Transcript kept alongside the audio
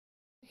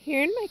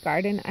Here in my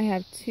garden, I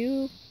have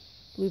two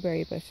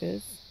blueberry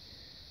bushes.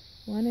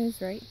 One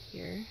is right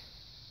here,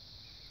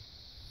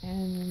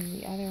 and then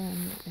the other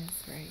one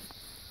is right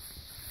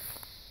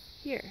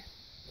here.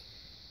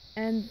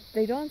 And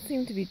they don't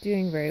seem to be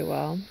doing very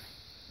well.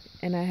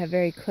 And I have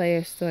very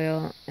clayish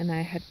soil, and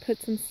I had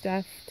put some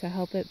stuff to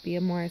help it be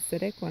more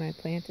acidic when I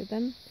planted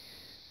them.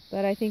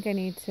 But I think I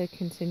need to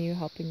continue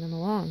helping them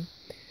along.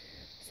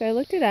 So I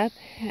looked it up,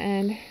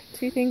 and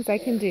two things I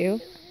can do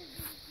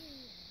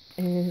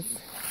is,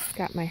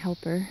 got my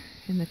helper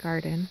in the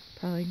garden,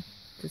 probably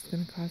just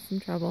going to cause some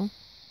trouble.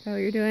 Is that what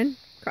you're doing?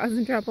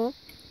 Causing trouble?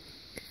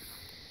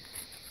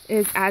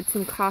 Is add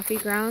some coffee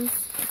grounds.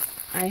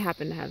 I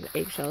happen to have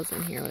eggshells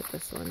in here with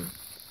this one.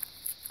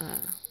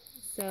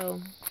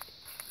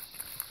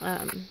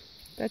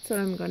 That's what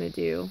I'm going to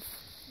do,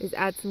 is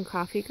add some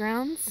coffee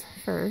grounds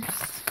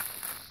first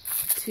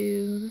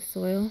to the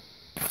soil.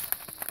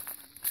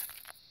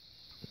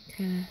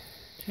 Kind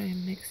of try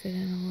and mix it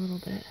in a little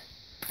bit.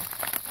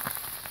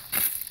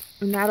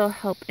 And that'll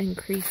help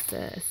increase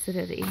the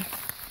acidity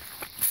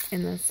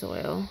in the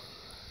soil,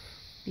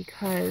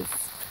 because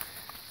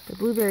the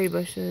blueberry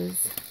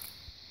bushes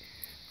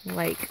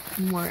like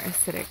more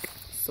acidic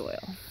soil.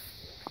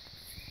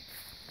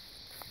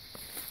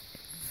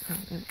 So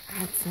I'm going to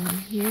add some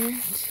here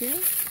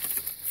too.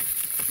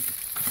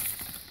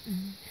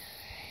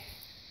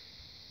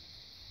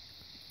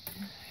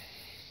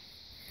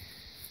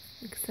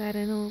 Mix that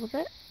in a little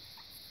bit.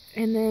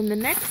 And then the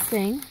next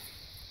thing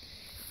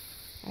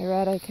I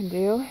read I can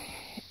do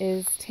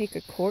is take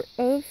a quart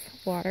of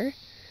water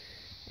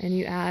and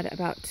you add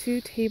about 2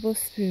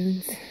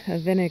 tablespoons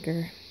of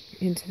vinegar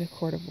into the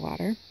quart of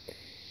water,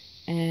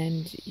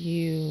 and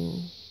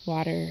you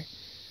water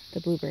the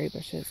blueberry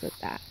bushes with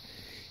that.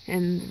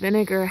 And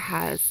vinegar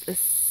has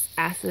this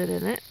acid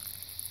in it.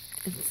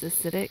 It's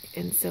acidic,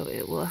 and so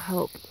it will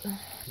help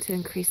to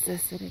increase the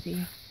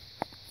acidity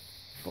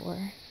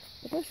for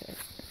the bushes.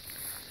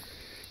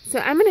 So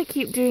I'm going to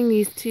keep doing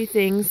these 2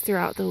 things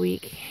throughout the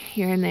week,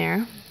 here and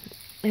there,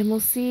 and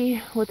we'll see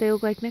what they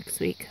look like next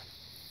week.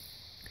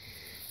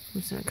 I'm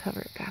just going to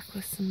cover it back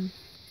with some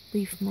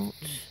leaf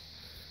mulch.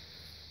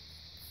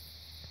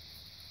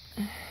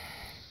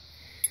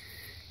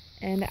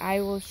 And I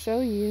will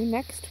show you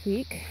next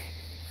week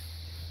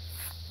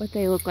what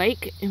they look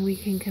like, and we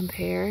can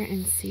compare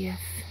and see if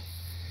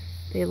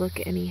they look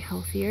any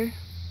healthier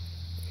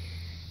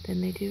than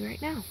they do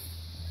right now.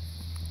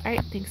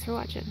 Alright, thanks for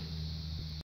watching.